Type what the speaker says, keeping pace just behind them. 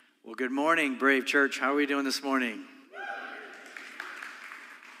Well, good morning, Brave Church. How are we doing this morning?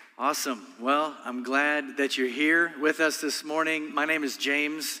 Awesome. Well, I'm glad that you're here with us this morning. My name is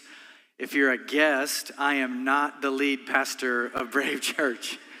James. If you're a guest, I am not the lead pastor of Brave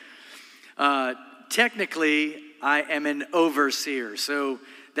Church. Technically, I am an overseer. So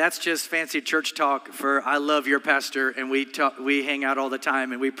that's just fancy church talk for I love your pastor, and we hang out all the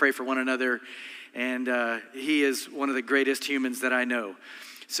time, and we pray for one another. And he is one of the greatest humans that I know.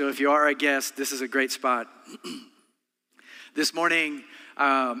 So if you are a guest, this is a great spot. This morning,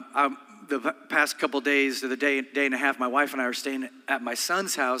 the past couple days, or the day and a half, my wife and I are staying at my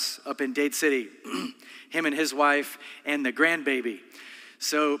son's house up in Dade City. Him and his wife and the grandbaby.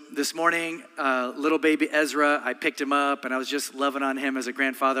 So this morning, little baby Ezra, I picked him up, and I was just loving on him as a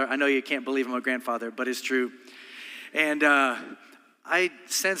grandfather. I know you can't believe I'm a grandfather, but it's true. And I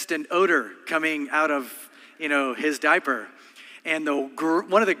sensed an odor coming out of, his diaper. And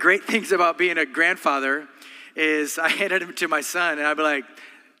one of the great things about being a grandfather is I handed him to my son, and I'd be like,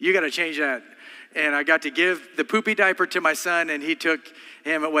 you got to change that. And I got to give the poopy diaper to my son, and he took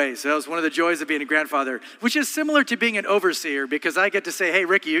him away. So that was one of the joys of being a grandfather, which is similar to being an overseer, because I get to say, hey,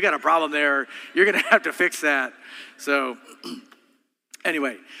 Ricky, you got a problem there. You're going to have to fix that. So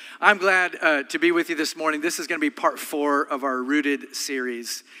anyway, I'm glad to be with you this morning. This is going to be part 4 of our Rooted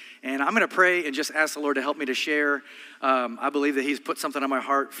series. And I'm going to pray and just ask the Lord to help me to share. I believe that he's put something on my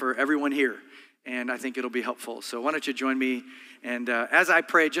heart for everyone here, and I think it'll be helpful. So why don't you join me? And as I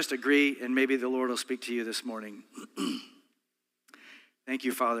pray, just agree, and maybe the Lord will speak to you this morning. Thank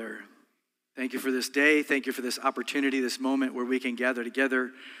you, Father. Thank you for this day. Thank you for this opportunity, this moment where we can gather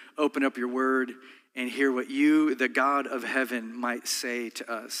together, open up your word, and hear what you, the God of heaven, might say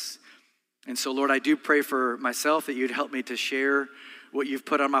to us. And so, Lord, I do pray for myself that you'd help me to share what you've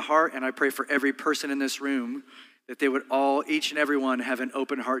put on my heart, and I pray for every person in this room that they would all, each and every one, have an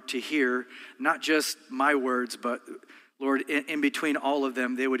open heart to hear, not just my words, but, Lord, in between all of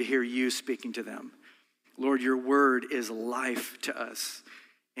them, they would hear you speaking to them. Lord, your word is life to us,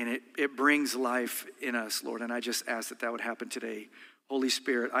 and it brings life in us, Lord, and I just ask that would happen today. Holy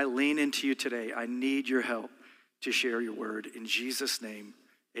Spirit, I lean into you today. I need your help to share your word. In Jesus' name,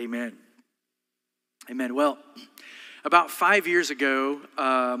 amen. Amen. Well, about 5 years ago,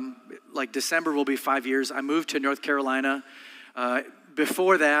 like December will be 5 years, I moved to North Carolina.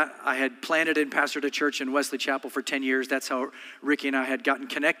 Before that, I had planted and pastored a church in Wesley Chapel for 10 years. That's how Ricky and I had gotten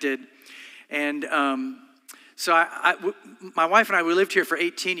connected. And so my wife and I, we lived here for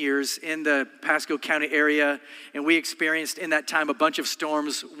 18 years in the Pasco County area, and we experienced in that time a bunch of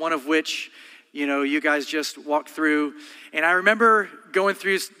storms, one of which, you guys just walked through. And I remember going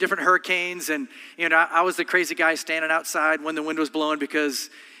through different hurricanes, and, I was the crazy guy standing outside when the wind was blowing because,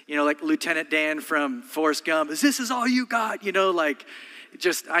 like Lieutenant Dan from Forrest Gump, this is all you got,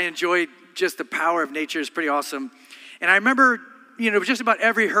 I enjoyed just the power of nature. It's pretty awesome. And I remember, just about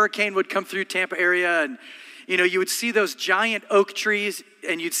every hurricane would come through Tampa area, and, you would see those giant oak trees,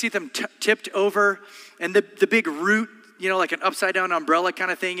 and you'd see them tipped over, and the big root, like an upside down umbrella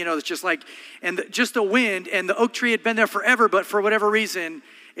kind of thing, it's just like, and just the wind, and the oak tree had been there forever, but for whatever reason,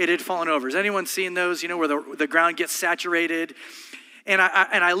 it had fallen over. Has anyone seen those, where the ground gets saturated? And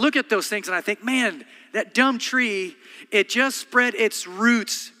I look at those things and I think, man, that dumb tree, it just spread its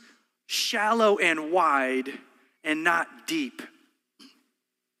roots shallow and wide and not deep.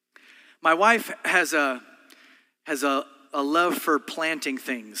 My wife has a love for planting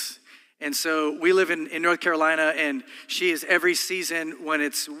things. And so we live in North Carolina, and she is every season when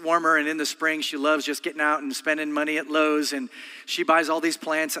it's warmer and in the spring, she loves just getting out and spending money at Lowe's, and she buys all these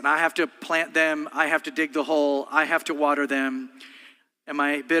plants, and I have to plant them. I have to dig the hole. I have to water them. Am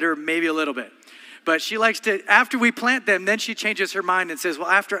I bitter? Maybe a little bit. But she likes to, after we plant them, then she changes her mind and says,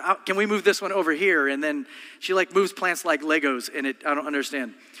 well, can we move this one over here? And then she moves plants like Legos, and I don't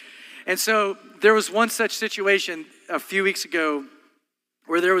understand. And so there was one such situation a few weeks ago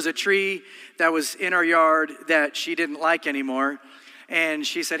where there was a tree that was in our yard that she didn't like anymore. And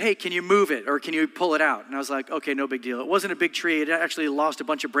she said, hey, can you move it or can you pull it out? And I was like, okay, no big deal. It wasn't a big tree. It actually lost a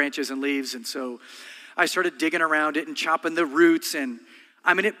bunch of branches and leaves. And so I started digging around it and chopping the roots. And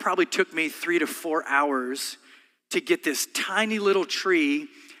it probably took me 3 to 4 hours to get this tiny little tree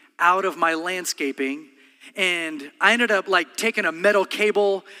out of my landscaping. And I ended up taking a metal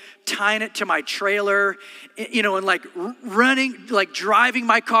cable, tying it to my trailer, and running, driving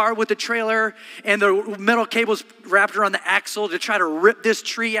my car with the trailer, and the metal cables wrapped around the axle to try to rip this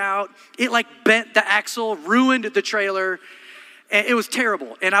tree out. It bent the axle, ruined the trailer, and it was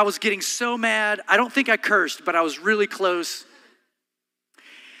terrible. And I was getting so mad. I don't think I cursed, but I was really close.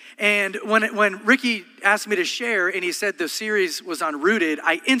 And when Ricky asked me to share and he said the series was on rooted,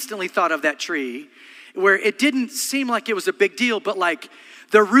 I instantly thought of that tree where it didn't seem like it was a big deal, but like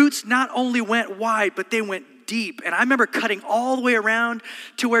the roots not only went wide, but they went deep. And I remember cutting all the way around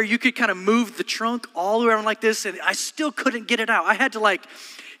to where you could kind of move the trunk all the way around like this, and I still couldn't get it out. I had to like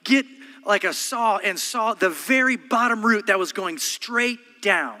get like a saw and saw the very bottom root that was going straight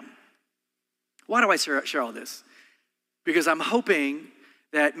down. Why do I share all this? Because I'm hoping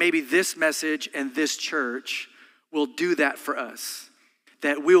that maybe this message and this church will do that for us,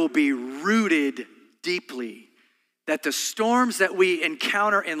 that we will be rooted deeply, that the storms that we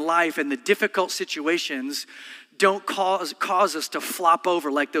encounter in life and the difficult situations don't cause us to flop over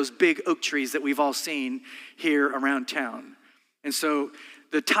like those big oak trees that we've all seen here around town. And so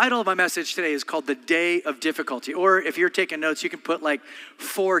the title of my message today is called The Day of Difficulty. Or if you're taking notes, you can put like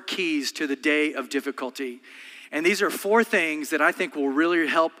 4 keys to the day of difficulty. And these are 4 things that I think will really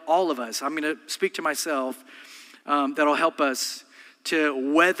help all of us. I'm going to speak to myself that'll help us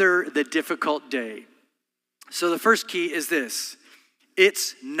to weather the difficult day. So the first key is this: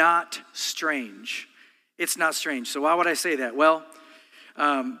 it's not strange. It's not strange. So why would I say that? Well,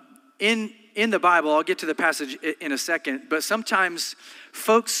 in the Bible, I'll get to the passage in a second, but sometimes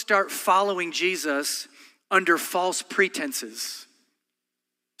folks start following Jesus under false pretenses.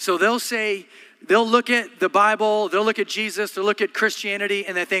 So they'll look at the Bible, they'll look at Jesus, they'll look at Christianity,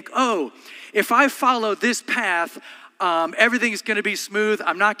 and they think, oh, if I follow this path, everything's going to be smooth.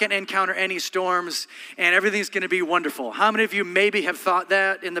 I'm not going to encounter any storms, and everything's going to be wonderful. How many of you maybe have thought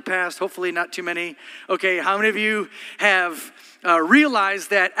that in the past? Hopefully not too many. Okay, how many of you have realized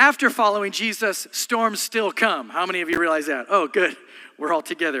that after following Jesus, storms still come? How many of you realize that? Oh, good. We're all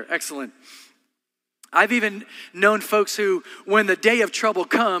together. Excellent. I've even known folks who, when the day of trouble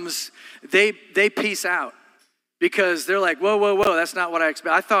comes, they peace out because they're like, whoa, that's not what I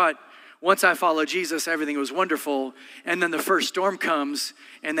expect. I thought once I followed Jesus, everything was wonderful. And then the first storm comes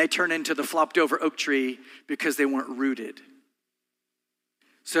and they turn into the flopped over oak tree because they weren't rooted.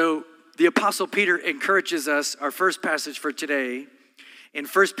 So the Apostle Peter encourages us, our first passage for today, in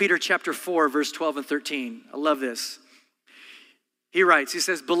 1 Peter chapter 4, verse 12 and 13. I love this. He writes, he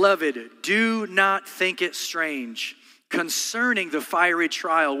says, "Beloved, do not think it strange concerning the fiery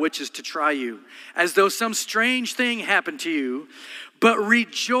trial which is to try you, as though some strange thing happened to you, but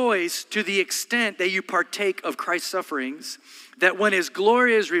rejoice to the extent that you partake of Christ's sufferings, that when his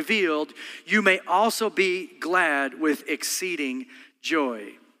glory is revealed, you may also be glad with exceeding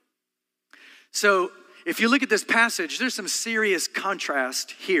joy." So if you look at this passage, there's some serious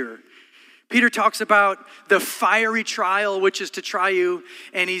contrast here. Peter talks about the fiery trial, which is to try you,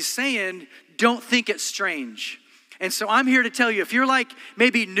 and he's saying, don't think it's strange. And so I'm here to tell you, if you're like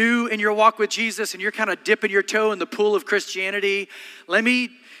maybe new in your walk with Jesus and you're kind of dipping your toe in the pool of Christianity, let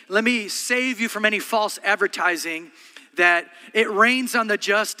me save you from any false advertising that it rains on the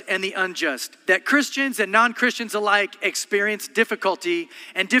just and the unjust, that Christians and non-Christians alike experience difficulty,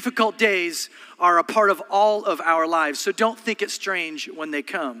 and difficult days are a part of all of our lives. So don't think it's strange when they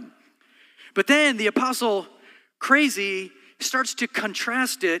come. But then the apostle, crazy, starts to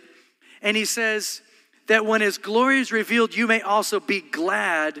contrast it, and he says that when his glory is revealed, you may also be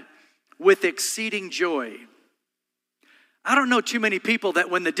glad with exceeding joy. I don't know too many people that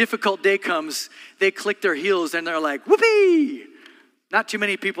when the difficult day comes, they click their heels and they're like, whoopee! Not too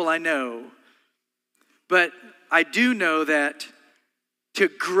many people I know. But I do know that to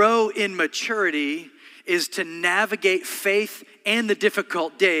grow in maturity is to navigate faith and the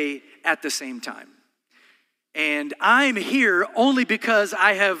difficult day at the same time. And I'm here only because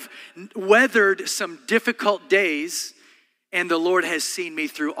I have weathered some difficult days and the Lord has seen me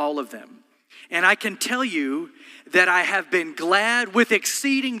through all of them. And I can tell you that I have been glad with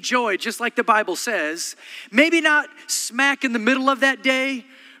exceeding joy, just like the Bible says. Maybe not smack in the middle of that day,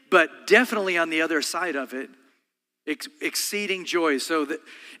 but definitely on the other side of it, exceeding joy. So that,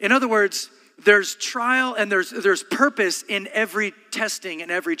 in other words, there's trial and there's purpose in every testing and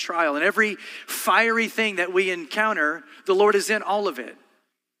every trial and every fiery thing that we encounter. The Lord is in all of it.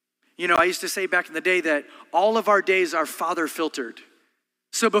 You know, I used to say back in the day that all of our days are Father filtered.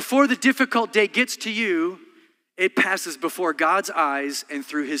 So before the difficult day gets to you, it passes before God's eyes and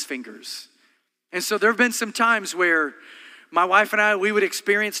through his fingers. And so there have been some times where my wife and I, we would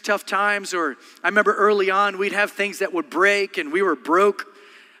experience tough times, or I remember early on, we'd have things that would break and we were broke.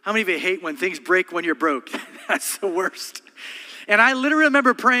 How many of you hate when things break when you're broke? That's the worst. And I literally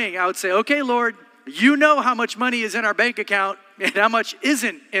remember praying. I would say, okay, Lord, you know how much money is in our bank account and how much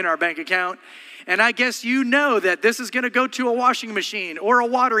isn't in our bank account. And I guess you know that this is going to go to a washing machine or a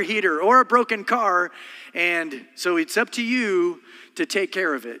water heater or a broken car. And so it's up to you to take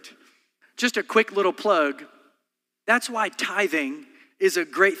care of it. Just a quick little plug. That's why tithing is a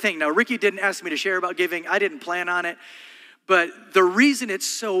great thing. Now, Ricky didn't ask me to share about giving. I didn't plan on it. But the reason it's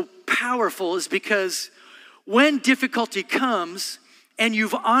so powerful is because when difficulty comes and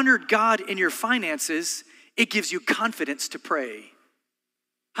you've honored God in your finances, it gives you confidence to pray.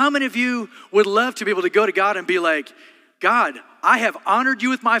 How many of you would love to be able to go to God and be like, God, I have honored you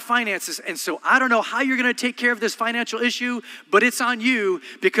with my finances, and so I don't know how you're going to take care of this financial issue, but it's on you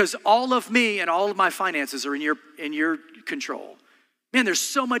because all of me and all of my finances are in your control. Man, there's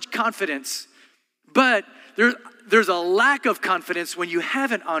so much confidence, but there's a lack of confidence when you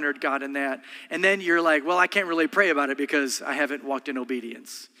haven't honored God in that, and then you're like, well, I can't really pray about it because I haven't walked in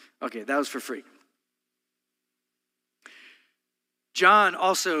obedience. Okay, that was for free. John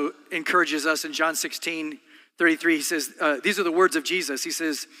also encourages us in John 16:33. He says, these are the words of Jesus. He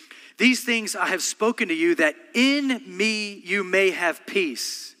says, these things I have spoken to you that in me you may have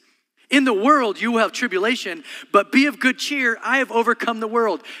peace. In the world you will have tribulation, but be of good cheer. I have overcome the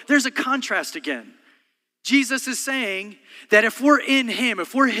world. There's a contrast again. Jesus is saying that if we're in him,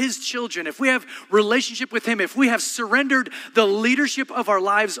 if we're his children, if we have relationship with him, if we have surrendered the leadership of our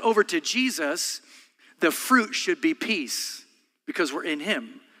lives over to Jesus, the fruit should be peace because we're in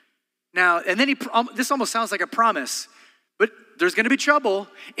him. Now, and then this almost sounds like a promise, but there's going to be trouble.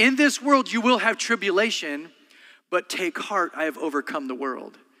 In this world, you will have tribulation, but take heart, I have overcome the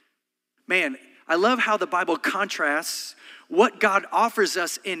world. Man, I love how the Bible contrasts what God offers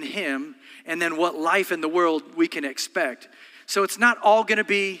us in him and then what life in the world we can expect. So it's not all going to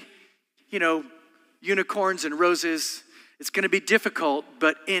be, unicorns and roses. It's going to be difficult,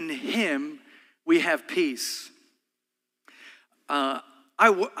 but in him we have peace.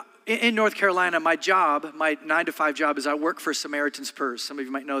 In North Carolina, my 9-to-5 job is I work for Samaritan's Purse. Some of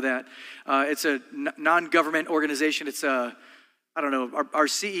you might know that. It's a non-government organization. It's our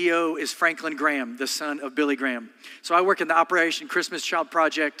CEO is Franklin Graham, the son of Billy Graham. So I work in the Operation Christmas Child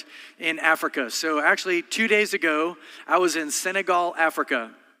Project in Africa. So actually 2 days ago, I was in Senegal,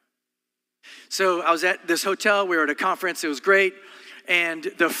 Africa. So I was at this hotel. We were at a conference. It was great. And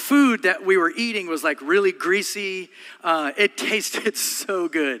the food that we were eating was like really greasy. It tasted so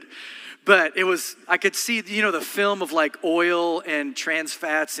good. But I could see, the film of like oil and trans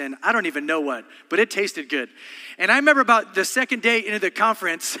fats and I don't even know what, but it tasted good. And I remember about the second day into the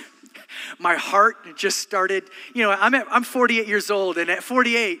conference, my heart just started, I'm 48 years old, and at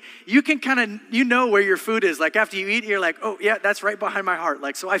 48, you can kind of, where your food is. Like after you eat, you're like, oh yeah, that's right behind my heart.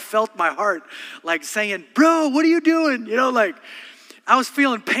 Like, so I felt my heart like saying, bro, what are you doing? I was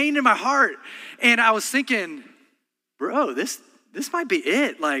feeling pain in my heart, and I was thinking, bro, this might be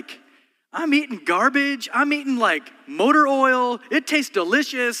it. Like, I'm eating garbage. I'm eating like motor oil. It tastes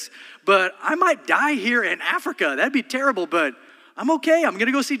delicious, but I might die here in Africa. That'd be terrible, but I'm okay. I'm going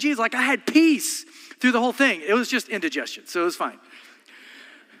to go see Jesus. Like, I had peace through the whole thing. It was just indigestion, so it was fine.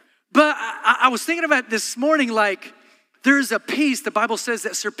 But I was thinking about this morning, like, there's a peace, the Bible says,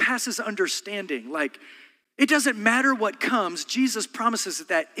 that surpasses understanding. Like, it doesn't matter what comes. Jesus promises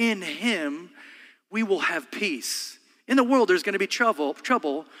that in him we will have peace. In the world, there's going to be trouble,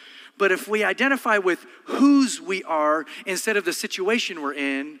 but if we identify with whose we are instead of the situation we're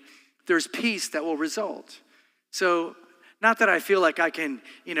in, there's peace that will result. So, not that I feel like I can,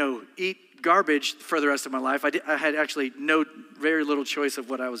 eat garbage for the rest of my life. I had actually very little choice of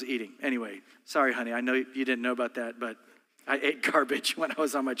what I was eating. Anyway, sorry, honey. I know you didn't know about that, but I ate garbage when I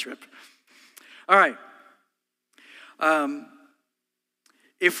was on my trip. All right.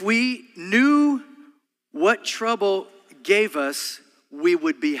 If we knew what trouble gave us, we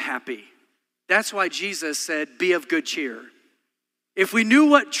would be happy. That's why Jesus said, be of good cheer. If we knew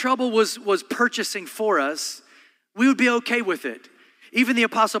what trouble was purchasing for us, we would be okay with it. Even the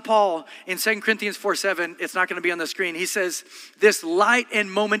Apostle Paul in 2 Corinthians 4:7, it's not going to be on the screen. He says, this light and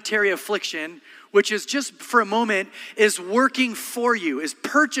momentary affliction, which is just for a moment, is working for you, is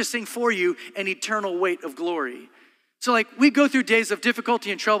purchasing for you an eternal weight of glory. So we go through days of difficulty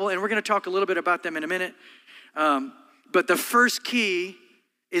and trouble, and we're going to talk a little bit about them in a minute. But the first key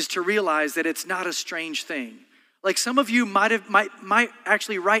is to realize that it's not a strange thing. Like some of you might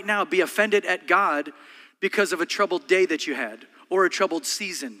actually right now be offended at God because of a troubled day that you had or a troubled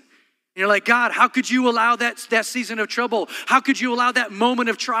season. And you're like, God, how could you allow that season of trouble? How could you allow that moment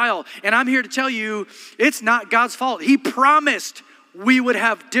of trial? And I'm here to tell you, it's not God's fault. He promised we would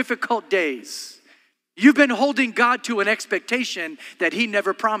have difficult days. You've been holding God to an expectation that he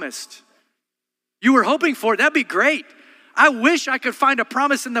never promised. You were hoping for it. That'd be great. I wish I could find a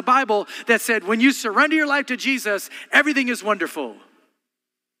promise in the Bible that said, when you surrender your life to Jesus, everything is wonderful.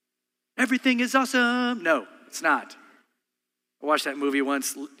 Everything is awesome. No, it's not. I watched that movie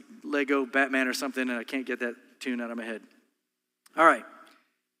once, Lego Batman or something, and I can't get that tune out of my head. All right.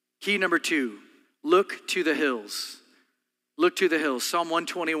 Key number 2, look to the hills. Look to the hills. Psalm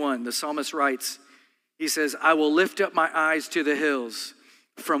 121, the psalmist writes, he says, I will lift up my eyes to the hills,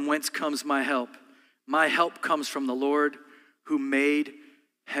 from whence comes my help. My help comes from the Lord who made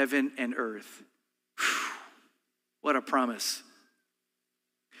heaven and earth. Whew, what a promise.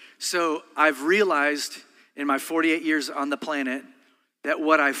 So I've realized in my 48 years on the planet that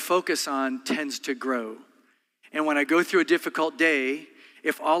what I focus on tends to grow. And when I go through a difficult day,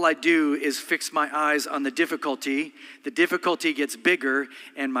 if all I do is fix my eyes on the difficulty gets bigger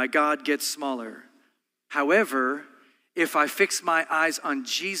and my God gets smaller. However, if I fix my eyes on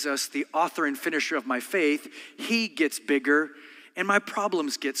Jesus, the author and finisher of my faith, he gets bigger and my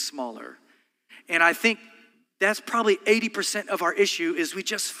problems get smaller. And I think that's probably 80% of our issue is we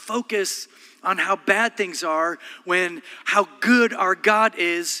just focus on how bad things are when how good our God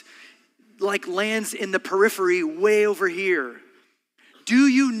is like lands in the periphery way over here. Do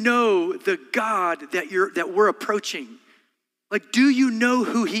you know the God that we're approaching? Like, do you know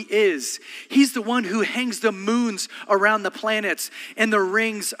who he is? He's the one who hangs the moons around the planets and the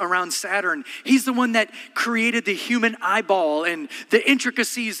rings around Saturn. He's the one that created the human eyeball and the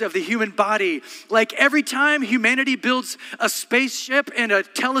intricacies of the human body. Like every time humanity builds a spaceship and a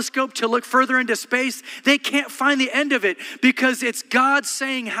telescope to look further into space, they can't find the end of it because it's God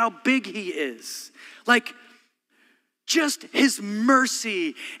saying how big he is. Like, just his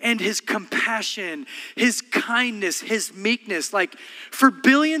mercy and his compassion, his kindness, his meekness. Like for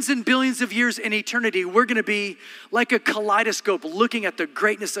billions and billions of years in eternity, we're going to be like a kaleidoscope looking at the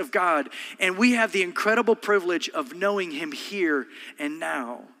greatness of God. And we have the incredible privilege of knowing him here and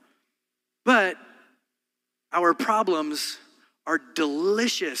now. But our problems are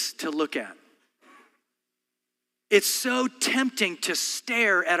delicious to look at. It's so tempting to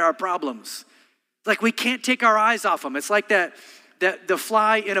stare at our problems. Like we can't take our eyes off them. It's like that the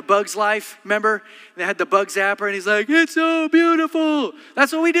fly in A Bug's Life, remember? They had the bug zapper and he's like, it's so beautiful.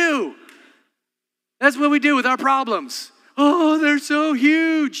 That's what we do. That's what we do with our problems. Oh, they're so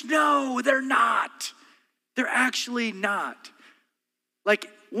huge. No, they're not. They're actually not. Like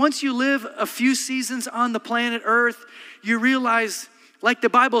once you live a few seasons on the planet Earth, you realize, like the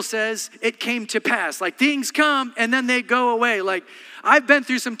Bible says, it came to pass. Like things come and then they go away. Like I've been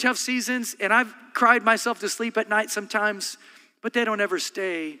through some tough seasons and I've cried myself to sleep at night sometimes, but they don't ever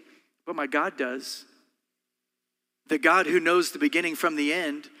stay. But my God does. The God who knows the beginning from the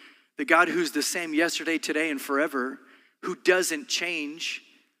end, the God who's the same yesterday, today, and forever, who doesn't change.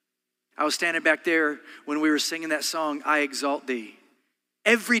 I was standing back there when we were singing that song, I Exalt Thee.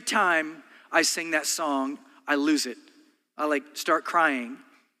 Every time I sing that song, I lose it. I start crying.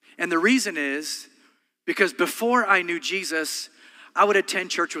 And the reason is because before I knew Jesus, I would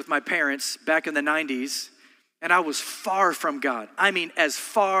attend church with my parents back in the 90s, and I was far from God. I mean, as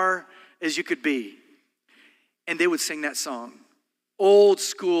far as you could be. And they would sing that song, old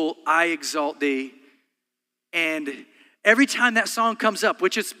school, I Exalt Thee. And every time that song comes up,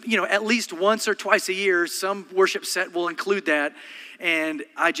 which is, at least once or twice a year, some worship set will include that. And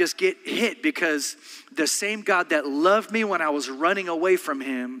I just get hit because the same God that loved me when I was running away from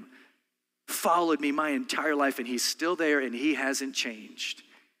him followed me my entire life, and he's still there and he hasn't changed.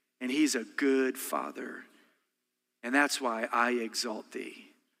 And he's a good father. And that's why I exalt thee.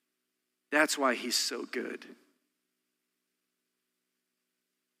 That's why he's so good.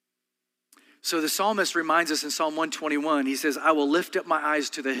 So the psalmist reminds us in Psalm 121, he says, I will lift up my eyes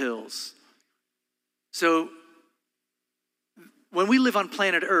to the hills. So when we live on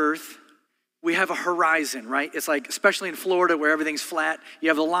planet Earth, we have a horizon, right? It's like, especially in Florida where everything's flat, you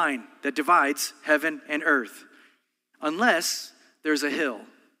have a line that divides heaven and earth. Unless there's a hill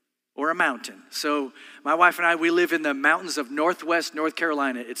or a mountain. So my wife and I, we live in the mountains of Northwest North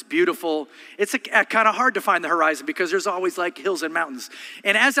Carolina. It's beautiful. It's kind of hard to find the horizon because there's always like hills and mountains.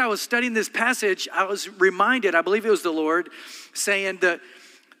 And as I was studying this passage, I was reminded, I believe it was the Lord, saying that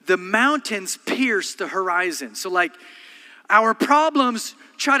the mountains pierce the horizon. So like our problems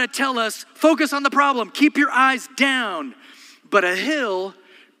try to tell us, focus on the problem, keep your eyes down. But a hill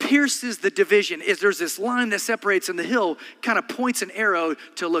pierces the division. There's this line that separates, and the hill kind of points an arrow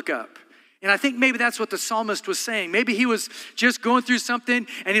to look up. And I think maybe that's what the psalmist was saying. Maybe he was just going through something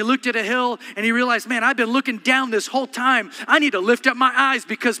and he looked at a hill and he realized, man, I've been looking down this whole time. I need to lift up my eyes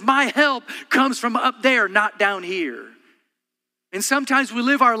because my help comes from up there, not down here. And sometimes we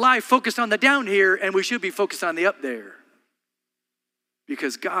live our life focused on the down here and we should be focused on the up there.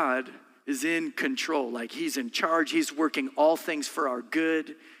 Because God is in control, like he's in charge. He's working all things for our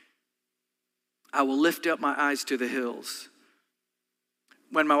good. I will lift up my eyes to the hills.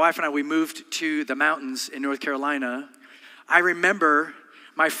 when my wife and I, we moved to the mountains in North Carolina, I remember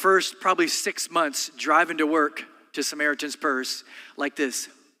my first probably 6 months driving to work to Samaritan's Purse like this.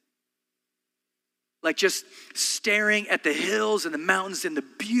 Like just staring at the hills and the mountains and the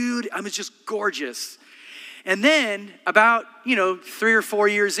beauty. I mean, it's just gorgeous. And then about, 3 or 4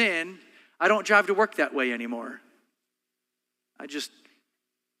 years in, I don't drive to work that way anymore. I just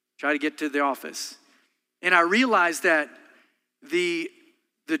try to get to the office. And I realized that the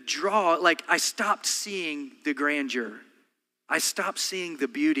draw, like I stopped seeing the grandeur. I stopped seeing the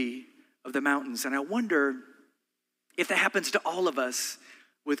beauty of the mountains. And I wonder if that happens to all of us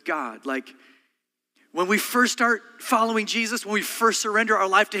with God. Like when we first start following Jesus, when we first surrender our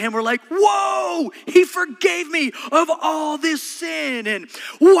life to him, we're like, whoa, he forgave me of all this sin. And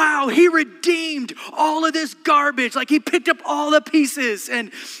wow, he redeemed all of this garbage. Like he picked up all the pieces.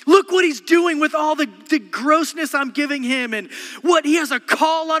 And look what he's doing with all the grossness I'm giving him. And what he has a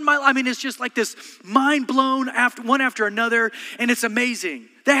call on my life. I mean, it's just like this mind blown one after another. And it's amazing.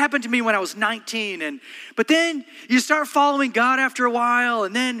 That happened to me when I was 19. But then you start following God after a while.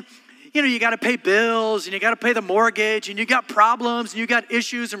 And then you got to pay bills and you got to pay the mortgage and you got problems and you got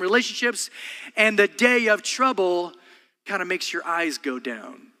issues and relationships. And the day of trouble kind of makes your eyes go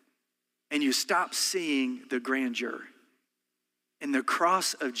down and you stop seeing the grandeur. And the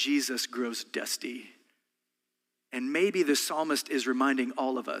cross of Jesus grows dusty. And maybe the psalmist is reminding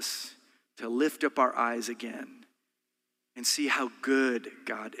all of us to lift up our eyes again and see how good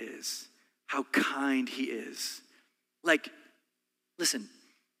God is, how kind he is. Like, listen.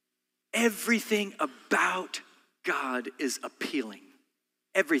 Everything about God is appealing.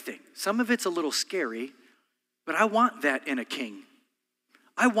 Everything. Some of it's a little scary, but I want that in a king.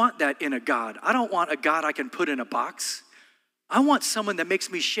 I want that in a God. I don't want a God I can put in a box. I want someone that makes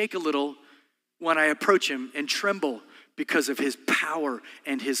me shake a little when I approach him and tremble because of his power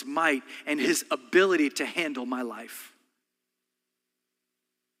and his might and his ability to handle my life.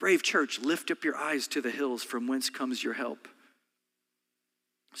 Brave church, lift up your eyes to the hills from whence comes your help.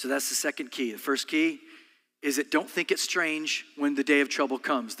 So that's the second key. The first key is that don't think it's strange when the day of trouble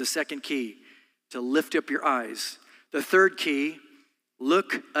comes. The second key, to lift up your eyes. The third key,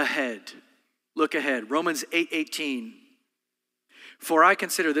 look ahead. Look ahead. Romans 8:18. For I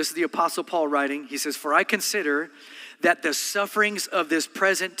consider, this is the Apostle Paul writing, he says, for I consider that the sufferings of this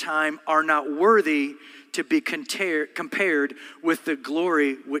present time are not worthy to be compared with the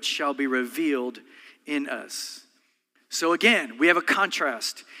glory which shall be revealed in us. So again, we have a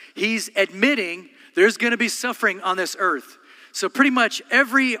contrast. He's admitting there's going to be suffering on this earth. So pretty much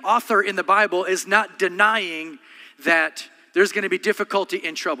every author in the Bible is not denying that there's going to be difficulty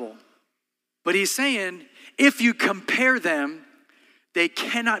and trouble. But he's saying if you compare them, they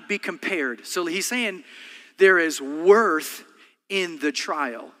cannot be compared. So he's saying there is worth in the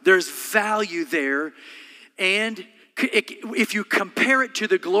trial. There's value there. And if you compare it to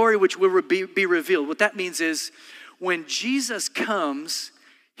the glory which will be revealed, what that means is when Jesus comes,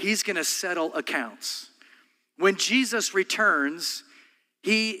 he's going to settle accounts. When Jesus returns,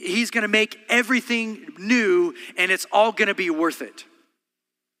 he's going to make everything new and it's all going to be worth it.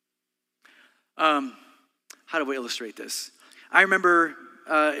 How do we illustrate this? I remember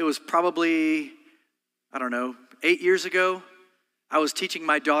it was probably, 8 years ago, I was teaching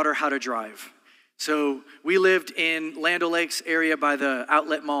my daughter how to drive. So we lived in Land O'Lakes area by the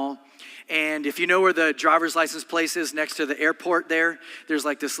outlet mall. And if you know where the driver's license place is next to the airport there's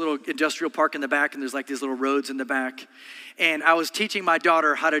like this little industrial park in the back and there's like these little roads in the back. And I was teaching my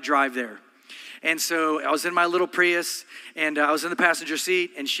daughter how to drive there. And so I was in my little Prius and I was in the passenger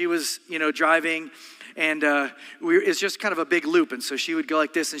seat and she was, driving and it's just kind of a big loop. And so she would go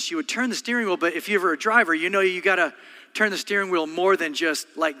like this and she would turn the steering wheel. But if you're ever a driver, you got to turn the steering wheel more than just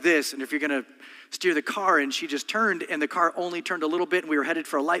like this. And if you're going to steer the car, and she just turned and the car only turned a little bit and we were headed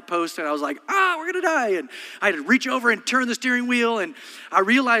for a light post and I was like, we're gonna die. And I had to reach over and turn the steering wheel and I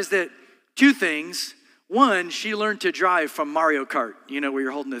realized that two things. One, she learned to drive from Mario Kart, where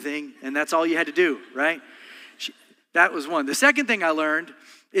you're holding the thing and that's all you had to do, right? That was one. The second thing I learned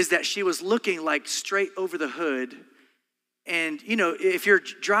is that she was looking like straight over the hood. And, if you're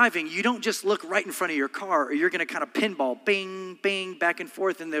driving, you don't just look right in front of your car or you're going to kind of pinball, bing, bing, back and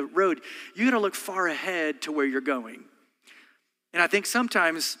forth in the road. You got to look far ahead to where you're going. And I think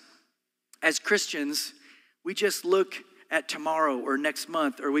sometimes as Christians, we just look at tomorrow or next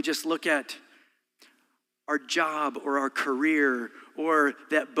month, or we just look at our job or our career or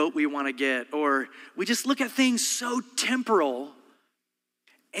that boat we want to get, or we just look at things so temporal.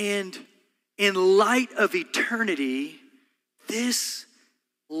 And in light of eternity, this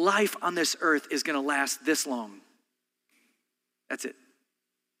life on this earth is going to last this long. That's it.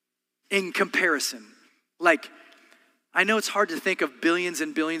 in comparison. Like, I know it's hard to think of billions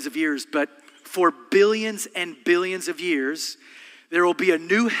and billions of years, but for billions and billions of years, there will be a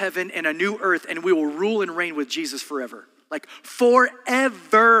new heaven and a new earth, and we will rule and reign with Jesus forever. Like,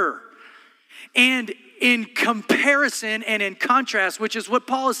 forever. And in comparison and in contrast, which is what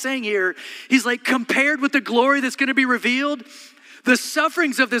Paul is saying here, he's like, compared with the glory that's going to be revealed, the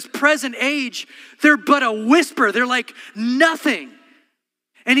sufferings of this present age, they're but a whisper. They're like nothing.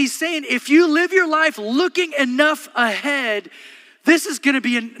 And he's saying, if you live your life looking enough ahead, this is going to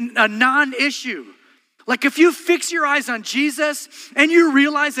be a non-issue. Like, if you fix your eyes on Jesus and you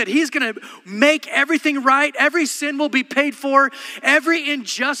realize that he's going to make everything right, every sin will be paid for, every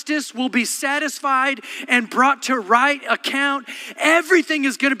injustice will be satisfied and brought to right account, everything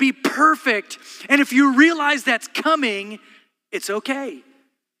is going to be perfect. And if you realize that's coming, it's okay.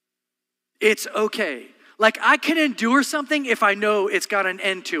 It's okay. Like, I can endure something if I know it's got an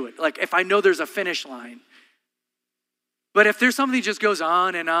end to it. Like, if I know there's a finish line. But if there's something that just goes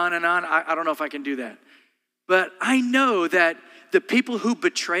on and on and on, I don't know if I can do that. But I know that the people who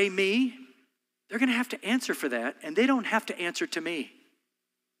betray me, they're going to have to answer for that. And they don't have to answer to me.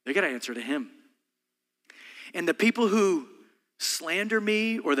 They got to answer to him. And the people who slander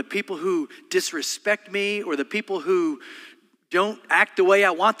me, or the people who disrespect me, or the people who don't act the way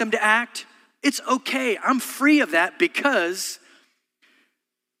I want them to act, it's okay. I'm free of that, because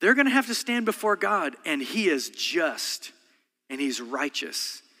they're going to have to stand before God, and he is just and he's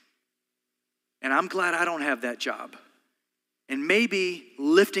righteous. And I'm glad I don't have that job. And maybe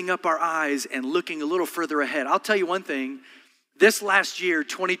lifting up our eyes and looking a little further ahead. I'll tell you one thing. This last year,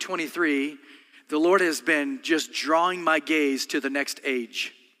 2023, the Lord has been just drawing my gaze to the next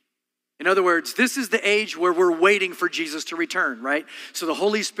age. In other words, this is the age where we're waiting for Jesus to return, right? So the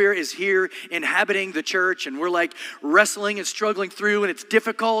Holy Spirit is here inhabiting the church, and we're like wrestling and struggling through, and it's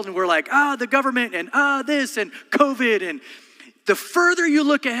difficult, and we're like, the government, and this, and COVID. And the further you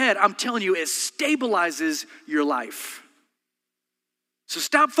look ahead, I'm telling you, it stabilizes your life. So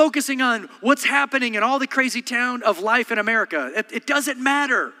stop focusing on what's happening in all the crazy town of life in America. It doesn't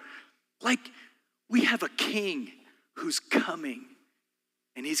matter. Like, we have a king who's coming.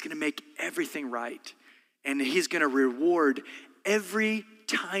 And he's going to make everything right. And he's going to reward every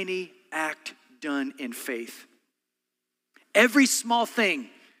tiny act done in faith. Every small thing.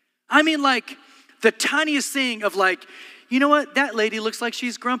 I mean, like, the tiniest thing of like, you know what? That lady looks like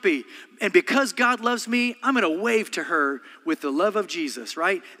she's grumpy. And because God loves me, I'm going to wave to her with the love of Jesus,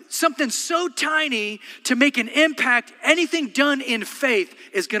 right? Something so tiny to make an impact. Anything done in faith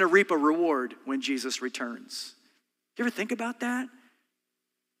is going to reap a reward when Jesus returns. You ever think about that?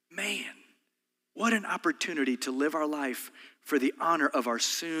 Man, what an opportunity to live our life for the honor of our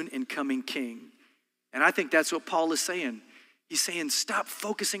soon and coming King. And I think that's what Paul is saying. He's saying, stop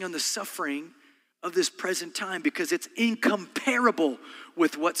focusing on the suffering of this present time, because it's incomparable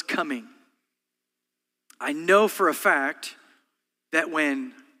with what's coming. I know for a fact that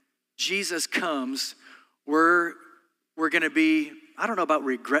when Jesus comes, we're going to be, I don't know about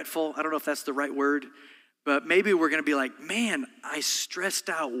regretful. I don't know if that's the right word. But maybe we're going to be like, man, I stressed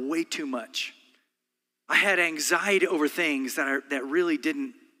out way too much. I had anxiety over things that really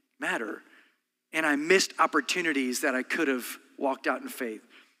didn't matter. And I missed opportunities that I could have walked out in faith.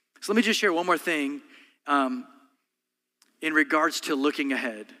 So let me just share one more thing in regards to looking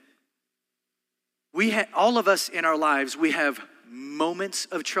ahead. All of us in our lives, we have moments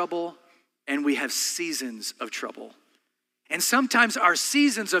of trouble and we have seasons of trouble. And sometimes our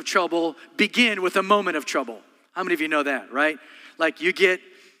seasons of trouble begin with a moment of trouble. How many of you know that, right? Like, you get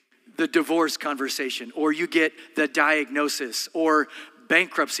the divorce conversation, or you get the diagnosis, or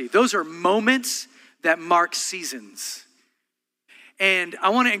bankruptcy. Those are moments that mark seasons. And I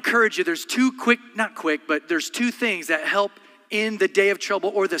want to encourage you, there's two things that help in the day of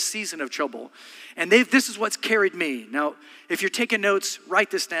trouble or the season of trouble. And this is what's carried me. Now, if you're taking notes,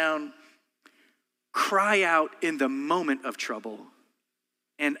 write this down. Cry out in the moment of trouble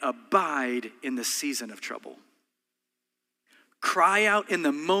and abide in the season of trouble. Cry out in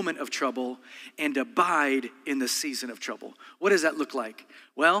the moment of trouble and abide in the season of trouble. What does that look like?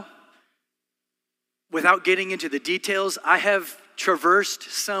 Well, without getting into the details, I have traversed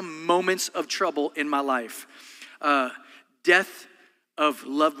some moments of trouble in my life. Death of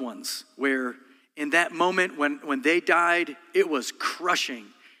loved ones, where in that moment when they died, it was crushing.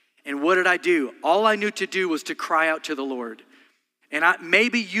 And what did I do? All I knew to do was to cry out to the Lord. And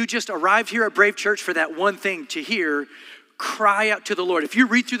maybe you just arrived here at Brave Church for that one thing, to hear, cry out to the Lord. If you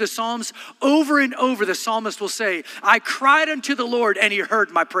read through the Psalms, over and over the psalmist will say, I cried unto the Lord and he heard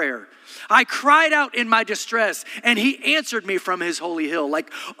my prayer. I cried out in my distress, and he answered me from his holy hill.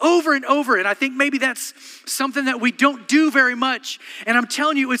 Like over and over. And I think maybe that's something that we don't do very much. And I'm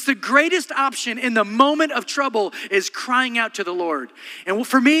telling you, it's the greatest option in the moment of trouble is crying out to the Lord. And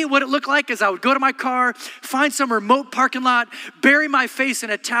for me, what it looked like is I would go to my car, find some remote parking lot, bury my face in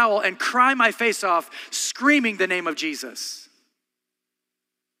a towel, and cry my face off, screaming the name of Jesus.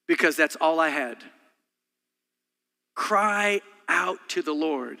 Because that's all I had. Cry out to the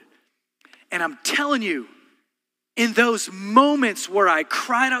Lord. And I'm telling you, in those moments where I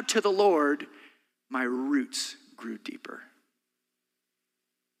cried out to the Lord, my roots grew deeper.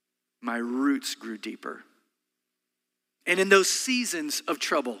 My roots grew deeper. And in those seasons of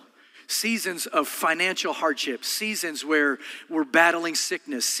trouble, seasons of financial hardship, seasons where we're battling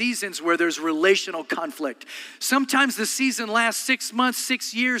sickness, seasons where there's relational conflict. Sometimes the season lasts 6 months,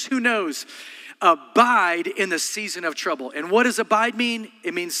 6 years, who knows? Abide in the season of trouble. And what does abide mean?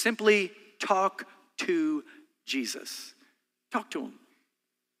 It means simply talk to Jesus. Talk to him.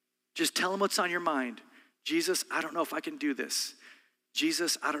 Just tell him what's on your mind. Jesus, I don't know if I can do this.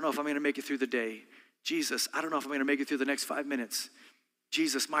 Jesus, I don't know if I'm going to make it through the day. Jesus, I don't know if I'm going to make it through the next 5 minutes.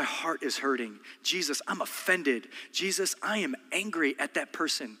 Jesus, my heart is hurting. Jesus, I'm offended. Jesus, I am angry at that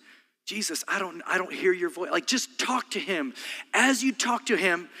person. Jesus, I don't hear your voice. Like, just talk to him. As you talk to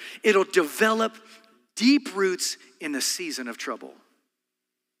him, it'll develop deep roots in the season of trouble.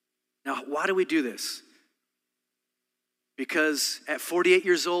 Now, why do we do this? Because at 48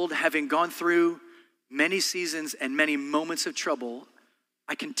 years old, having gone through many seasons and many moments of trouble,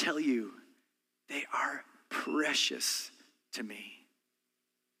 I can tell you they are precious to me.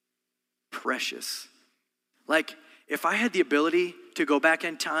 Precious. Like, if I had the ability to go back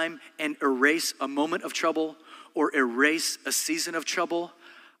in time and erase a moment of trouble or erase a season of trouble,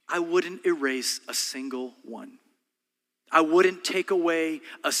 I wouldn't erase a single one. I wouldn't take away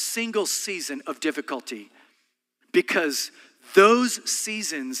a single season of difficulty, because those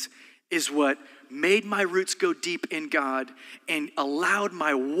seasons is what made my roots go deep in God and allowed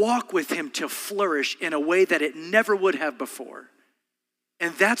my walk with him to flourish in a way that it never would have before.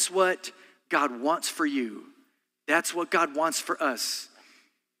 And that's what God wants for you. That's what God wants for us.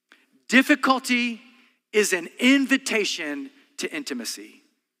 Difficulty is an invitation to intimacy.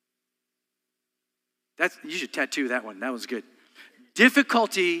 You should tattoo that one. That was good.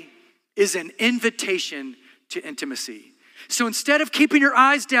 Difficulty is an invitation to intimacy. So instead of keeping your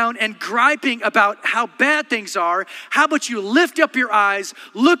eyes down and griping about how bad things are, how about you lift up your eyes,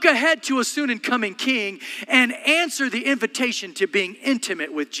 look ahead to a soon and coming King, and answer the invitation to being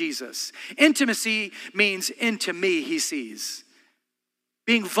intimate with Jesus. Intimacy means into me he sees.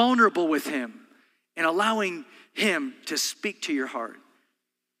 Being vulnerable with him and allowing him to speak to your heart.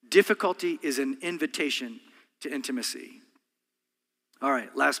 Difficulty is an invitation to intimacy. All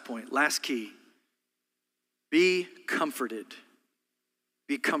right, last point, last key. Be comforted.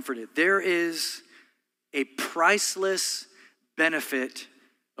 Be comforted. There is a priceless benefit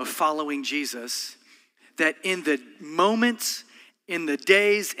of following Jesus, that in the moments, in the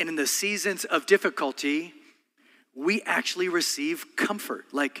days, and in the seasons of difficulty, we actually receive comfort.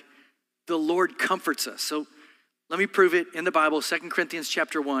 Like the Lord comforts us. So let me prove it in the Bible, 2 Corinthians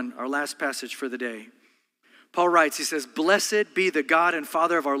chapter 1, our last passage for the day. Paul writes, he says, "Blessed be the God and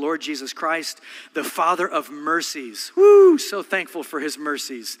Father of our Lord Jesus Christ, the Father of mercies." Woo, so thankful for his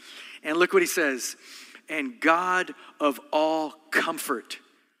mercies. And look what he says, "And God of all comfort,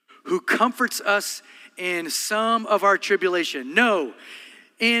 who comforts us in some of our tribulation." No,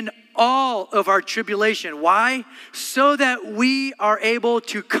 in all of our tribulation. Why? So that we are able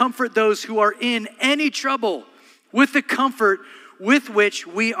to comfort those who are in any trouble with the comfort with which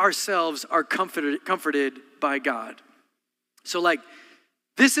we ourselves are comforted by God. So like,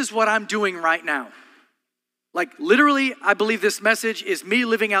 this is what I'm doing right now. Like literally, I believe this message is me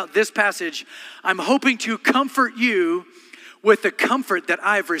living out this passage. I'm hoping to comfort you with the comfort that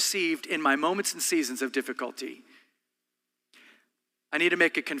I've received in my moments and seasons of difficulty. I need to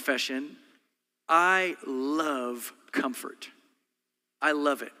make a confession. I love comfort. I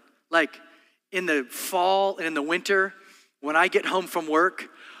love it. Like in the fall and in the winter, when I get home from work,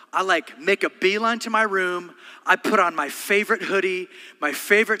 I like make a beeline to my room. I put on my favorite hoodie, my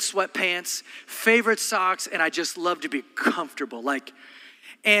favorite sweatpants, favorite socks, and I just love to be comfortable.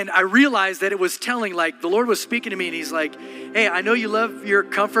 And I realized that it was telling, like the Lord was speaking to me and he's like, "Hey, I know you love your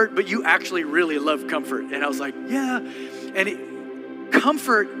comfort, but you actually really love comfort." And I was like, "Yeah." And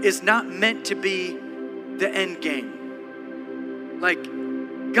comfort is not meant to be the end game. Like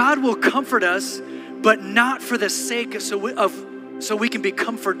God will comfort us, but not for the sake so we can be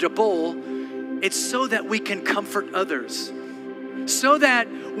comfortable. It's so that we can comfort others. so that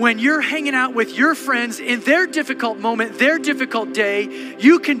when you're hanging out with your friends in their difficult moment, their difficult day,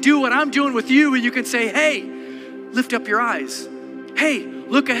 you can do what I'm doing with you, and you can say, hey, lift up your eyes. Hey,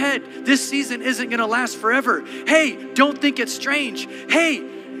 look ahead. This season isn't going to last forever. Hey, don't think it's strange. Hey,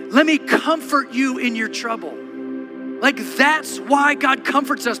 let me comfort you in your trouble. Like, that's why God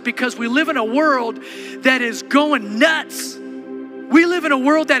comforts us, because we live in a world that is going nuts. We live in a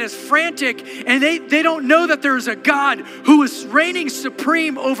world that is frantic, and they don't know that there is a God who is reigning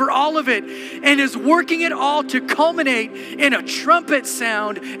supreme over all of it and is working it all to culminate in a trumpet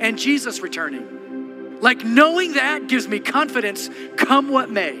sound and Jesus returning. Like, knowing that gives me confidence come what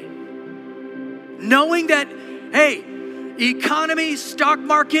may. Knowing that, hey, economy, stock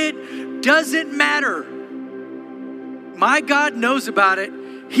market, doesn't matter. My God knows about it.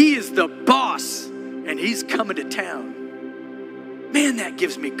 He is the boss, and he's coming to town. Man, that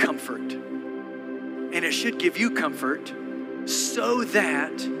gives me comfort. And it should give you comfort so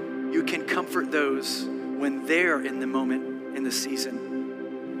that you can comfort those when they're in the moment, in the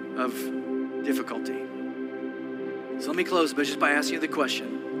season of difficulty. So let me close just by asking you the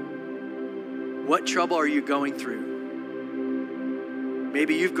question. What trouble are you going through?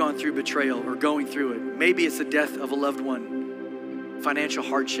 Maybe you've gone through betrayal or going through it. Maybe it's the death of a loved one, financial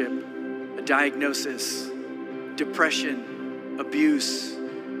hardship, a diagnosis, depression, abuse,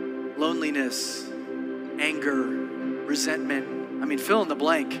 loneliness, anger, resentment. I mean, fill in the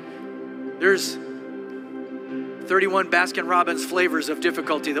blank. There's 31 Baskin-Robbins flavors of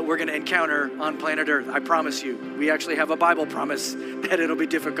difficulty that we're going to encounter on planet Earth. I promise you. We actually have a Bible promise that it'll be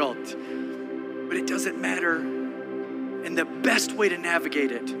difficult. But it doesn't matter. And the best way to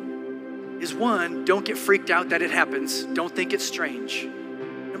navigate it is, one, don't get freaked out that it happens. Don't think it's strange.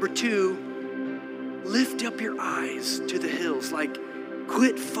 Number two, lift up your eyes to the hills. Like,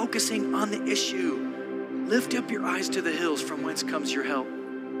 quit focusing on the issue. Lift up your eyes to the hills from whence comes your help.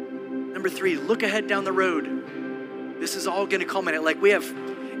 Number three, look ahead down the road. This is all going to culminate. Like, we have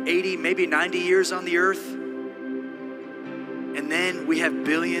 80, maybe 90 years on the earth. And then we have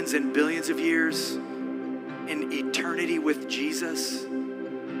billions and billions of years in eternity with Jesus.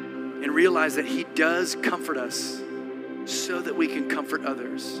 And realize that he does comfort us so that we can comfort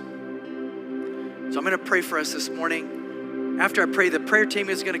others. So I'm going to pray for us this morning. After I pray, the prayer team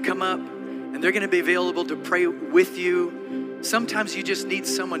is going to come up and they're going to be available to pray with you. Sometimes you just need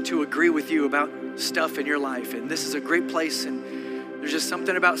someone to agree with you about stuff in your life. And this is a great place. And there's just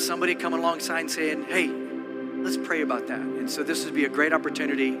something about somebody coming alongside and saying, hey, let's pray about that. And so this would be a great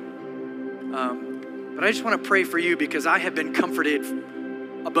opportunity. But I just want to pray for you because I have been comforted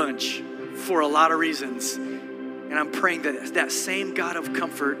a bunch for a lot of reasons. And I'm praying that that same God of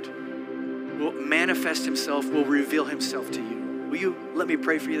comfort will manifest himself, will reveal himself to you. Will you let me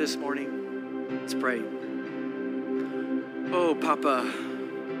pray for you this morning? Let's pray. Oh, Papa,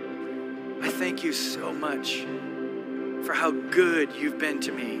 I thank you so much for how good you've been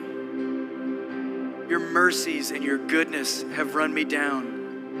to me. Your mercies and your goodness have run me down.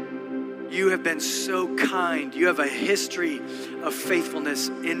 You have been so kind. You have a history of faithfulness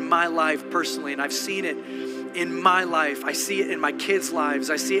in my life personally, and I've seen it in my life. I see it in my kids' lives.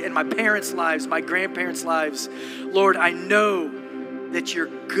 I see it in my parents' lives, my grandparents' lives. Lord, I know that your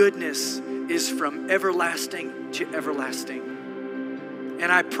goodness is from everlasting to everlasting.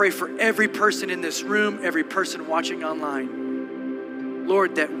 And I pray for every person in this room, every person watching online,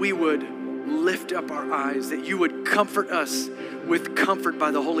 Lord, that we would lift up our eyes, that you would comfort us with comfort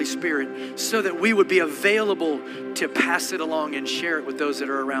by the Holy Spirit so that we would be available to pass it along and share it with those that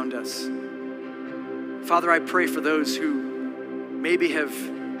are around us. Father, I pray for those who maybe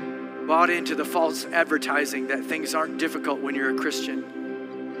have bought into the false advertising that things aren't difficult when you're a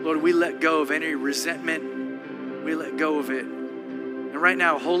Christian. Lord, we let go of any resentment. We let go of it. And right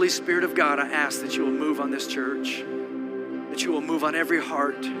now, Holy Spirit of God, I ask that you will move on this church, that you will move on every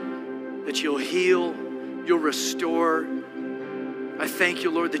heart, that you'll heal, you'll restore. I thank you,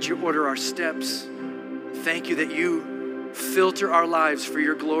 Lord, that you order our steps. Thank you that you filter our lives for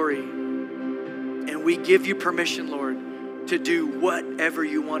your glory. And we give you permission, Lord, to do whatever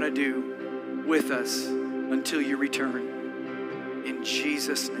you want to do with us until you return. In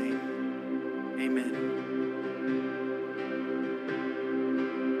Jesus' name, amen.